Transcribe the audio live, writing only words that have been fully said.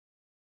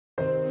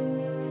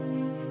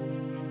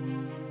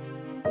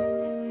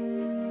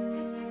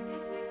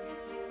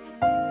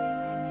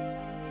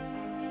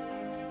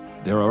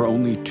There are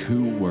only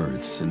 2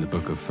 words in the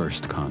Book of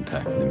First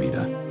Contact,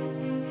 Namita.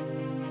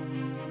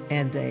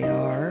 And they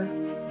are?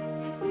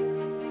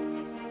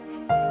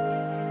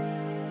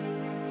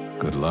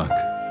 Good luck.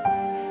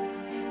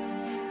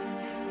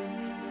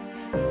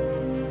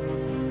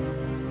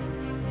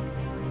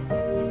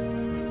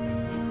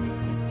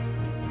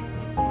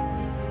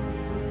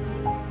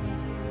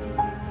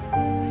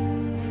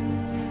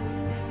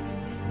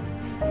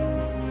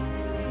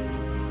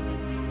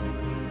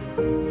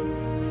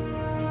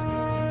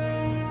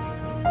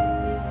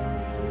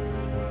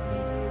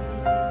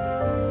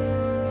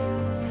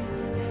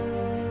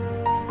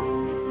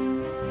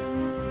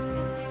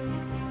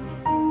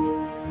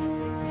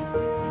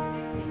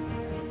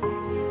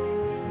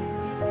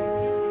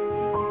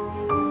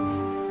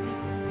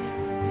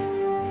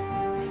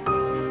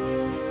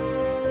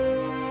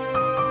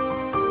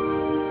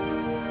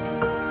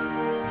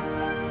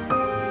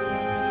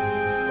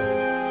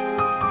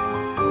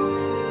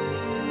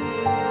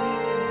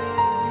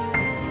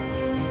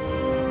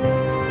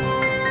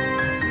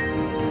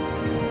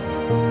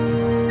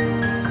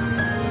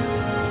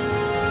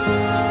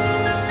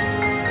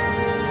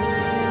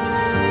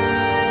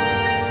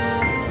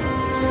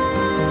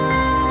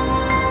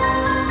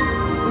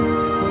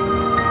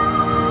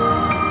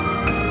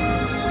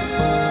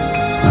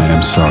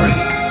 I'm sorry.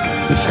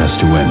 This has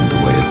to end the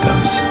way it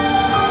does.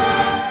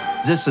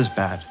 This is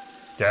bad.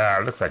 Yeah,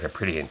 it looks like a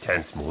pretty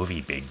intense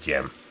movie, Big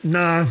Jim.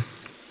 Nah,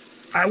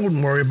 I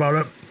wouldn't worry about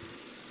it.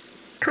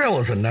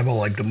 Trailers are never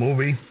like the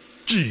movie.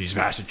 Geez,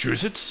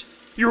 Massachusetts,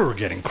 you're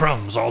getting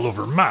crumbs all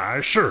over my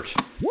shirt.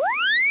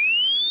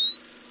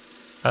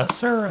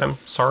 Sir, I'm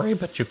sorry,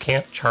 but you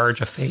can't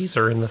charge a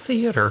phaser in the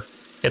theater.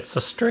 It's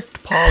a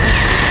strict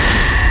policy.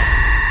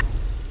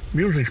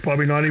 Music's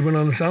probably not even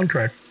on the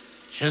soundtrack.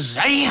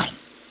 Shazam!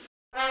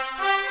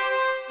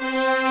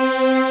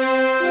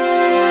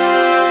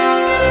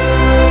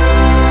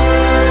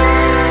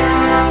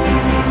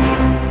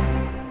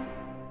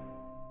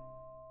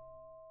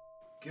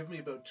 Give me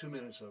about 2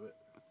 minutes of it.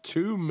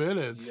 2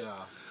 minutes?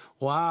 Yeah.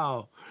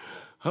 Wow.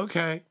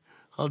 Okay.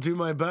 I'll do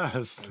my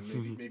best.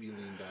 And maybe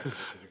lean back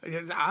a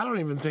bit. I don't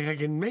even think I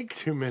can make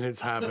 2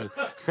 minutes happen.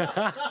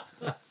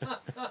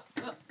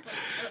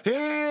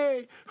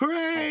 Hey!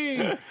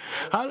 Hooray!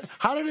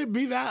 How did it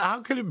be that? How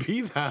could it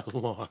be that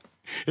long?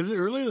 Is it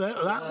really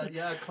that long?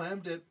 Yeah, I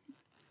clammed it.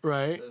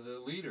 Right.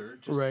 The leader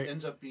just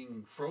ends up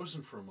being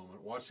frozen for a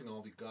moment, watching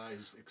all the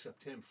guys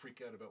except him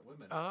freak out about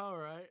women. All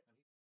right.